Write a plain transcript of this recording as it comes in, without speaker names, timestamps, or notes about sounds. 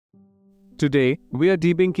Today, we are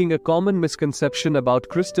debunking a common misconception about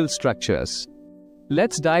crystal structures.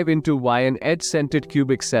 Let's dive into why an edge-centered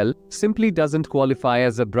cubic cell simply doesn't qualify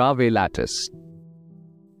as a Bravais lattice.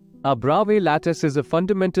 A Bravais lattice is a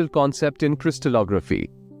fundamental concept in crystallography.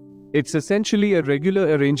 It's essentially a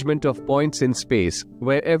regular arrangement of points in space,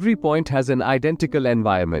 where every point has an identical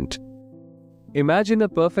environment. Imagine a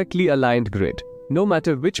perfectly aligned grid. No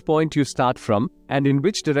matter which point you start from, and in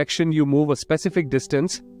which direction you move a specific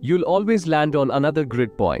distance, you'll always land on another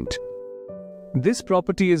grid point. This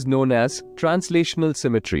property is known as translational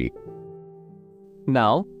symmetry.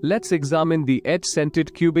 Now, let's examine the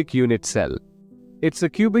edge-centered cubic unit cell. It's a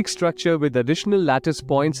cubic structure with additional lattice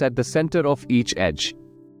points at the center of each edge.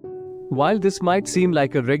 While this might seem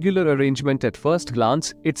like a regular arrangement at first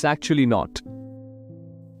glance, it's actually not.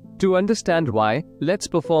 To understand why, let's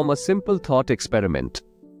perform a simple thought experiment.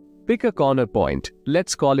 Pick a corner point,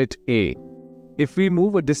 let's call it A. If we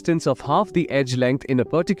move a distance of half the edge length in a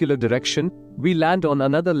particular direction, we land on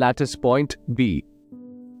another lattice point, B.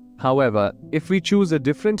 However, if we choose a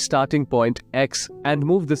different starting point, X, and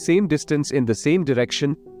move the same distance in the same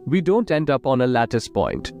direction, we don't end up on a lattice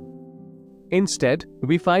point. Instead,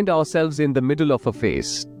 we find ourselves in the middle of a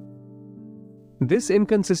face. This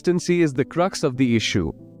inconsistency is the crux of the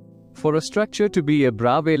issue. For a structure to be a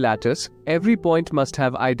Bravais lattice, every point must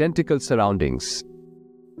have identical surroundings.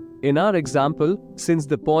 In our example, since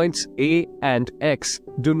the points A and X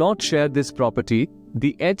do not share this property,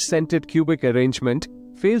 the edge-centered cubic arrangement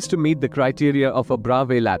fails to meet the criteria of a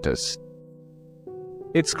Bravais lattice.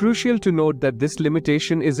 It's crucial to note that this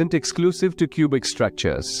limitation isn't exclusive to cubic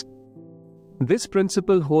structures. This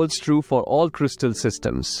principle holds true for all crystal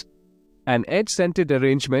systems. An edge-centered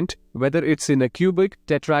arrangement, whether it's in a cubic,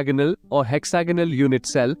 tetragonal, or hexagonal unit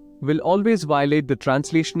cell, will always violate the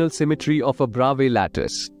translational symmetry of a Bravais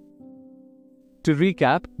lattice. To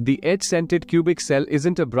recap, the edge-centered cubic cell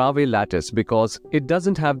isn't a Bravais lattice because it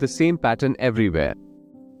doesn't have the same pattern everywhere.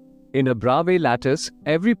 In a Bravais lattice,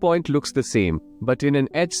 every point looks the same, but in an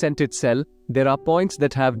edge-centered cell, there are points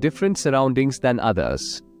that have different surroundings than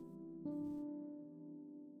others.